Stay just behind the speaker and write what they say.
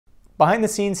Behind the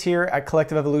scenes here at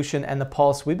Collective Evolution and The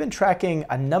Pulse, we've been tracking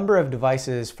a number of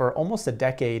devices for almost a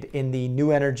decade in the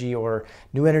new energy or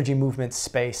new energy movement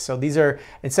space. So these are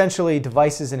essentially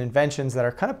devices and inventions that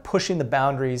are kind of pushing the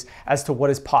boundaries as to what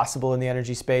is possible in the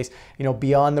energy space, you know,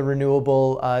 beyond the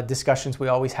renewable discussions we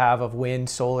always have of wind,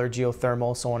 solar,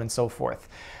 geothermal, so on and so forth.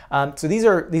 So these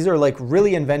are like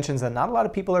really inventions that not a lot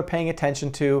of people are paying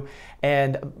attention to,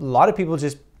 and a lot of people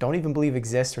just don't even believe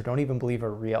exist or don't even believe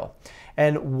are real.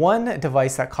 And one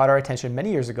device that caught our attention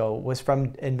many years ago was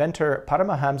from inventor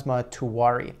Paramahamsa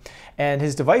Tewari. And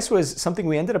his device was something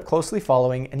we ended up closely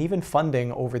following and even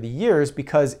funding over the years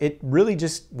because it really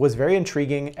just was very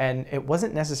intriguing, and it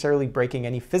wasn't necessarily breaking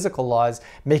any physical laws,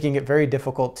 making it very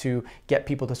difficult to get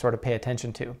people to sort of pay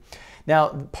attention to. Now,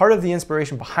 part of the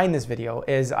inspiration behind this video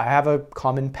is I have a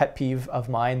common pet peeve of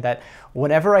mine that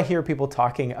whenever I hear people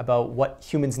talking about what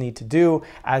humans need to do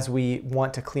as we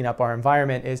want to clean up our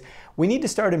environment is we need to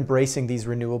start embracing these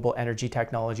renewable energy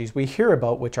technologies we hear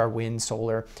about, which are wind,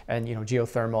 solar, and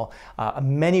geothermal.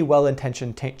 Many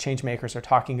well-intentioned change makers are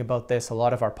talking about this. A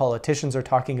lot of our politicians are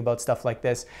talking about stuff like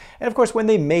this. And of course, when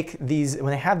they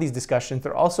have these discussions,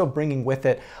 they're also bringing with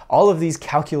it all of these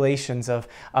calculations of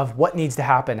what needs to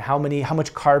happen, how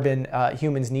much carbon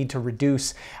humans need to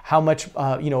reduce, how much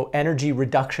energy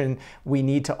reduction we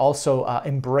need to also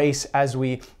embrace as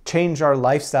we change our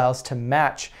lifestyles to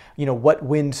match what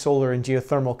wind, solar, and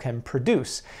geothermal can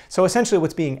produce. So essentially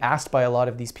what's being asked by a lot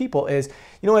of these people is,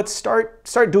 let's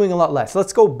start doing a lot less.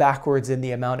 Let's go backwards in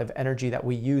the amount of energy that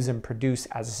we use and produce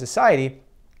as a society,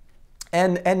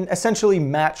 and essentially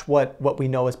match what we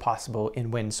know is possible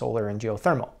in wind, solar, and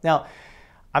geothermal. Now,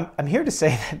 I'm here to say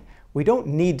that we don't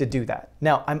need to do that.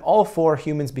 Now, I'm all for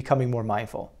humans becoming more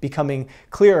mindful, becoming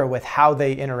clearer with how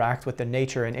they interact with their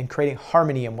nature and creating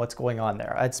harmony in what's going on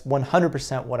there. That's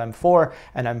 100% what I'm for,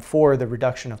 and I'm for the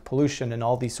reduction of pollution and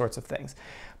all these sorts of things.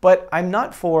 But I'm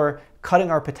not for cutting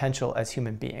our potential as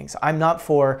human beings. I'm not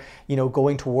for,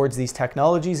 going towards these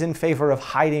technologies in favor of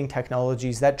hiding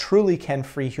technologies that truly can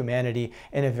free humanity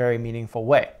in a very meaningful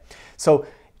way. So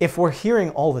if we're hearing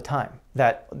all the time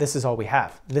that this is all we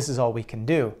have, this is all we can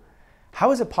do,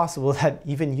 how is it possible that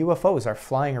even UFOs are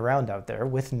flying around out there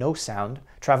with no sound,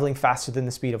 traveling faster than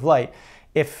the speed of light,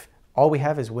 if all we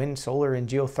have is wind, solar, and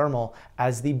geothermal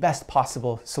as the best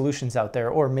possible solutions out there,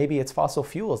 or maybe it's fossil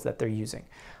fuels that they're using?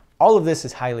 All of this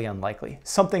is highly unlikely.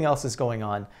 Something else is going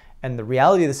on. And the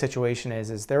reality of the situation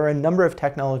is there are a number of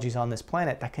technologies on this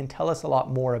planet that can tell us a lot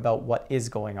more about what is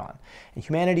going on. And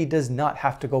humanity does not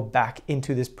have to go back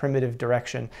into this primitive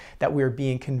direction that we're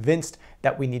being convinced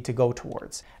that we need to go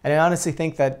towards. And I honestly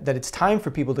think that it's time for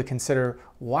people to consider,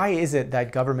 why is it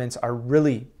that governments are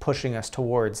really pushing us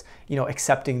towards,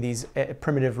 accepting these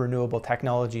primitive renewable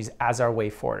technologies as our way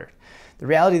forward? The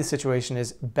reality of the situation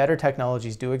is better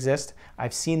technologies do exist.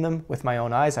 I've seen them with my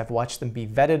own eyes. I've watched them be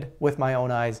vetted with my own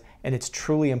eyes. And it's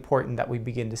truly important that we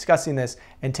begin discussing this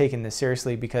and taking this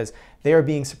seriously, because they are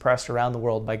being suppressed around the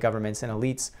world by governments and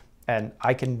elites. And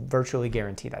I can virtually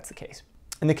guarantee that's the case.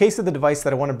 In the case of the device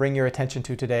that I want to bring your attention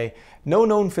to today, no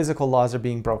known physical laws are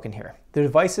being broken here. The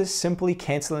device is simply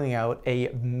canceling out a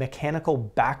mechanical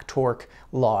back torque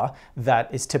law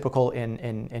that is typical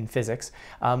in physics,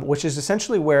 which is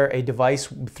essentially where a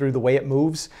device, through the way it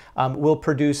moves, will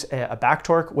produce a back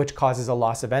torque, which causes a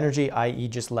loss of energy, i.e.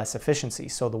 just less efficiency.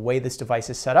 So the way this device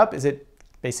is set up is it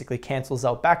basically cancels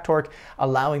out back torque,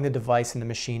 allowing the device and the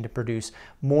machine to produce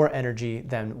more energy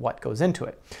than what goes into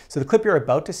it. So the clip you're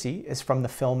about to see is from the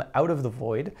film Out of the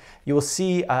Void. You will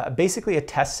see basically a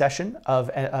test session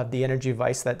of the energy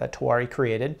device that Tewari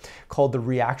created, called the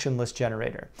reactionless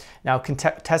generator. Now,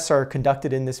 tests are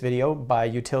conducted in this video by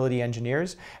utility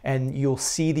engineers, and you'll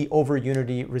see the over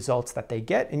unity results that they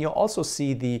get, and you'll also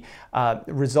see the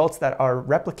results that are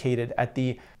replicated at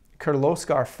the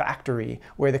Kirloskar factory,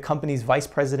 where the company's vice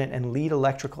president and lead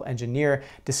electrical engineer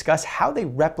discuss how they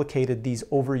replicated these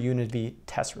over unity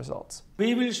test results.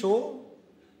 We will show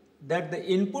that the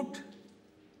input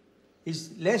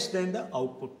is less than the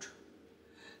output,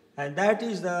 and that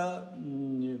is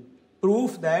the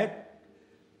proof that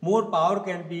more power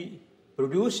can be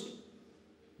produced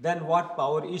than what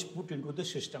power is put into the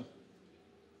system.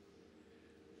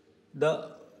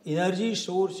 The energy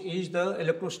source is the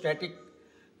electrostatic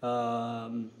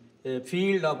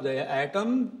field of the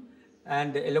atom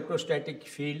and the electrostatic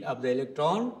field of the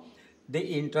electron. They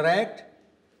interact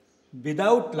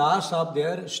without loss of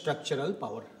their structural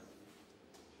power.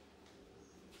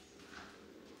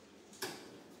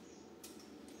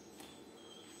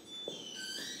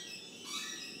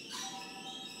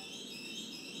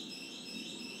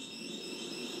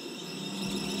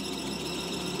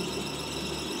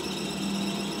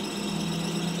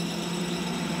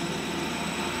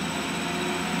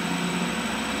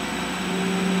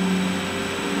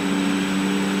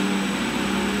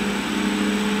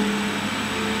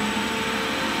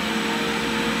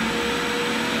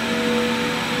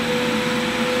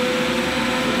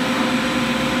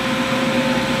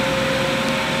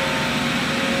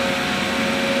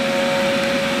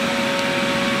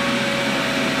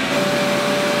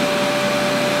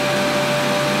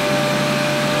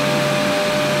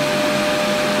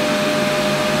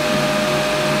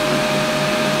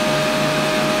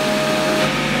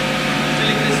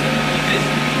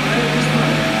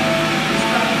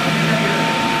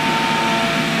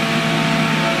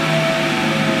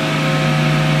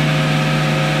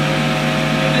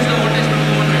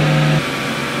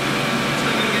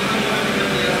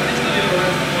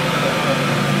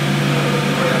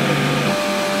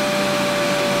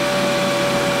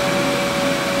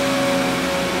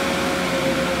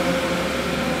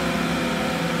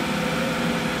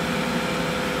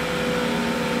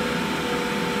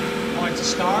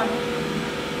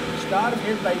 star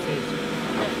phase by phase.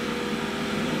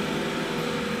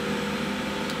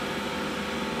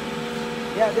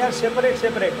 Yeah, they are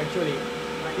separate actually.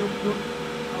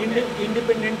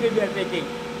 Independently we are taking.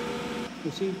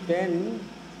 You see 10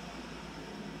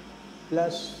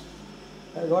 plus,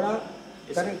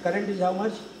 current is how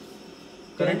much?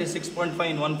 Current is 6.5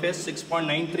 in one phase,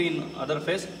 6.93 in other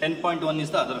phase, 10.1 is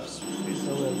the other phase.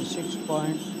 So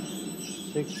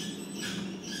 6.6.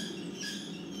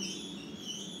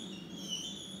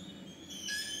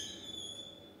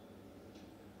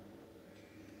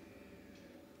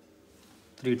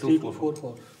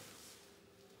 3244.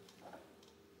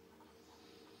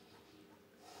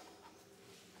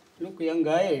 Look, young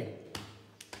guy,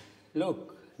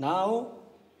 look, now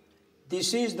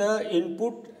this is the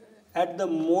input at the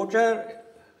motor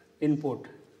input.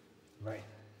 Right.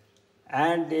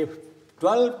 And a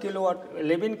 12 kilowatt,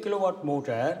 11 kilowatt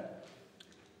motor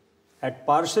at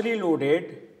partially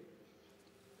loaded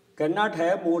cannot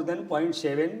have more than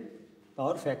 0.7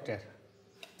 power factor.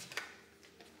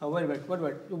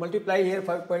 What? You multiply here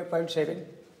 5.7.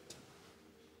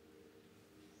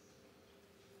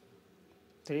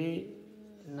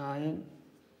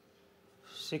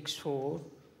 3964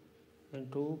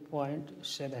 into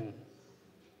 0.7.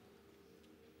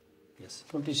 Yes.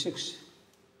 26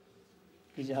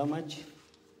 is how much?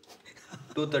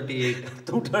 238.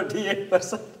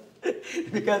 238%.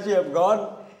 Because you have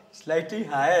gone slightly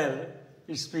higher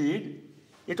speed,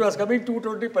 it was coming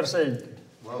 220%.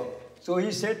 Wow. So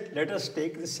he said, let us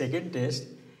take the second test.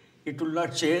 It will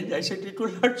not change. I said, it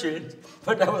will not change.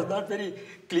 But I was not very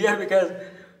clear because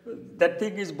that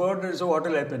thing is burned, and so what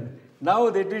will happen?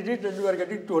 Now they did it and we are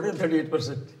getting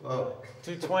 238%. Wow.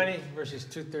 220 versus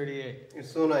 238.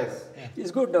 It's so nice. Yeah.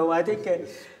 It's good now, I think.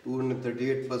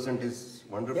 238% is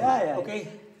wonderful. Yeah, okay.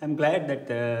 I'm glad that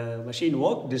the machine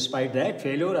worked despite that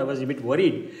failure. I was a bit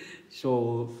worried.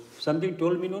 So something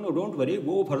told me, no, don't worry,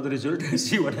 go for the result and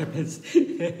see what happens.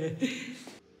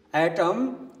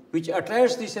 Atom which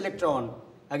attracts this electron,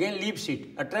 again leaves it,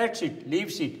 attracts it,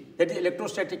 leaves it. That is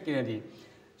electrostatic energy.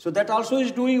 So that also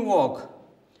is doing work.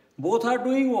 Both are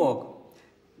doing work.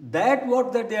 That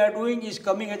work that they are doing is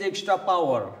coming as extra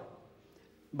power.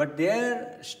 But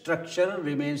their structure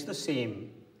remains the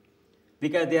same.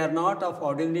 Because they are not of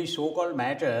ordinary so-called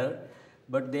matter,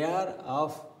 but they are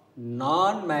of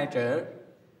non-matter,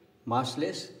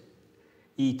 massless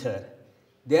ether.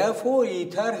 Therefore,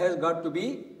 ether has got to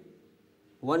be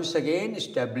once again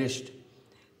established.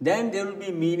 Then there will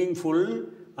be meaningful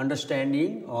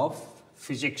understanding of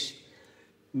physics,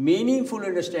 meaningful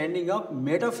understanding of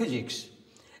metaphysics,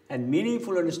 and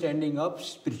meaningful understanding of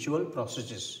spiritual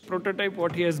processes. Prototype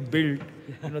what he has built,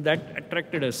 that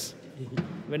attracted us.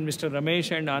 When Mr.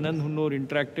 Ramesh and Anand Hunnur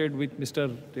interacted with Mr.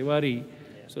 Tewari,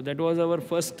 so that was our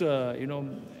first,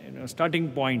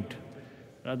 starting point.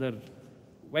 Rather,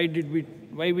 why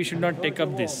we should not take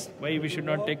up this? Why we should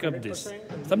not take up this?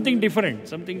 Something different,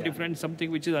 something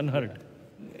which is unheard.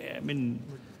 I mean,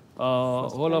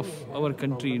 whole of our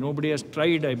country, nobody has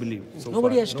tried, I believe.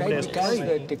 Nobody has tried because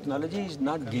the technology is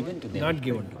not given to them. Not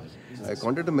given to us. I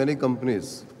contacted many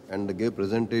companies and gave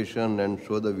presentation and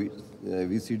show the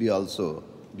VCD also,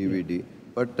 DVD.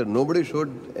 But nobody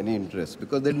showed any interest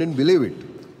because they didn't believe it.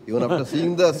 Even after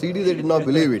seeing the CD, they did not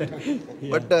believe it.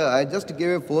 But I just gave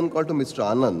a phone call to Mr.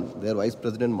 Anand, their Vice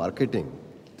President Marketing.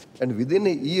 And within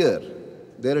a year,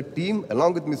 their team,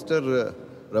 along with Mr.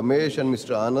 Ramesh and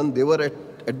Mr. Anand, they were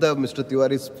at the Mr.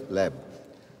 Tewari's lab.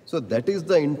 So that is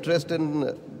the interest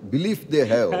and belief they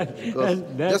have. Because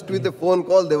just with a phone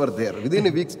call, they were there within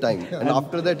a week's time. And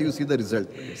after that, you see the result.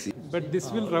 But this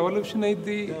will revolutionize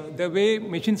the way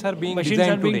machines are being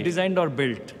designed or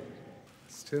built.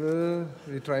 Still,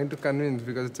 we're trying to convince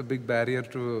because it's a big barrier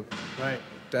to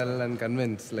tell and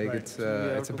convince. Like it's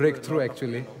a breakthrough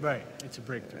actually. Right, it's a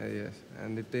breakthrough. Yes,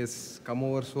 and it has come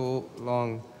over so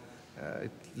long.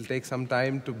 It will take some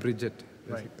time to bridge it.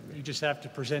 Right. You just have to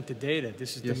present the data.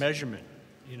 This is the measurement.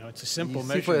 It's a simple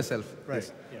measurement. See for yourself. Right.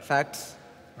 Yes. Yeah. Facts.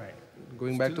 Right.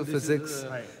 Going back to physics,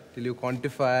 till you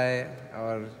quantify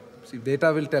or see,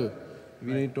 data will tell.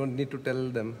 We don't need to tell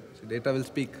them. So data will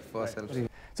speak for ourselves.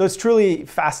 So it's truly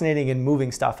fascinating and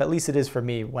moving stuff. At least it is for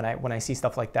me when I see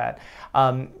stuff like that.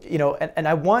 And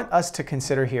I want us to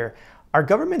consider here: are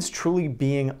governments truly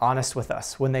being honest with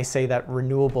us when they say that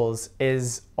renewables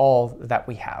is all that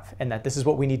we have, and that this is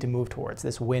what we need to move towards?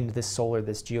 This wind, this solar,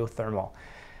 this geothermal.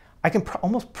 I can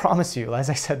almost promise you, as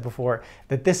I said before,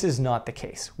 that this is not the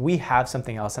case. We have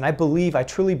something else, and I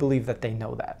truly believe that they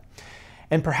know that.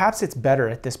 And perhaps it's better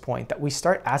at this point that we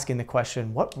start asking the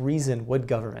question, what reason would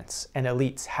governments and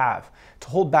elites have to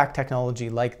hold back technology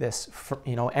like this,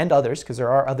 and others, because there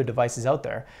are other devices out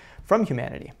there, from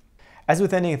humanity? As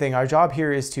with anything, our job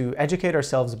here is to educate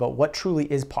ourselves about what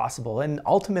truly is possible and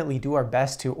ultimately do our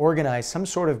best to organize some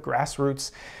sort of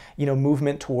grassroots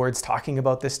movement towards talking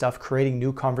about this stuff, creating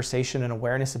new conversation and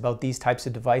awareness about these types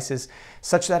of devices,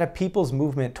 such that a people's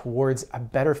movement towards a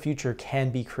better future can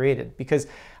be created. Because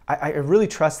I really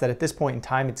trust that at this point in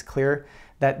time, it's clear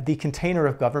that the container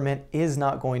of government is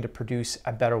not going to produce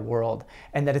a better world,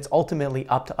 and that it's ultimately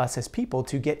up to us as people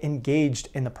to get engaged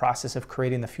in the process of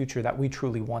creating the future that we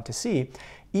truly want to see,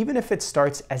 even if it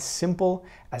starts as simple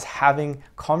as having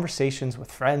conversations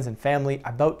with friends and family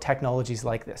about technologies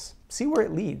like this. See where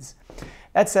it leads.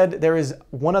 That said, there is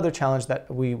one other challenge that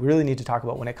we really need to talk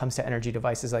about when it comes to energy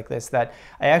devices like this that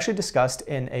I actually discussed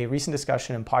in a recent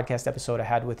discussion and podcast episode I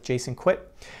had with Jason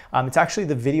Quitt. It's actually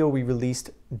the video we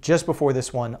released just before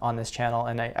this one on this channel,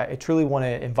 and I truly want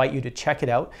to invite you to check it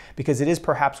out because it is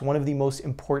perhaps one of the most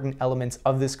important elements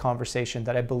of this conversation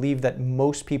that I believe that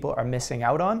most people are missing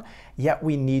out on, yet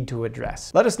we need to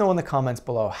address. Let us know in the comments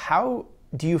below, how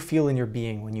do you feel in your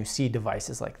being when you see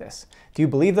devices like this? Do you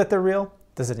believe that they're real?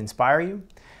 Does it inspire you?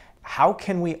 How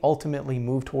can we ultimately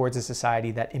move towards a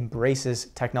society that embraces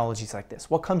technologies like this?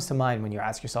 What comes to mind when you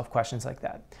ask yourself questions like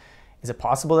that? Is it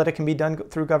possible that it can be done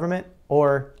through government,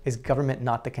 or is government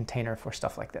not the container for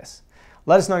stuff like this?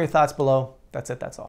 Let us know your thoughts below. That's it, that's all.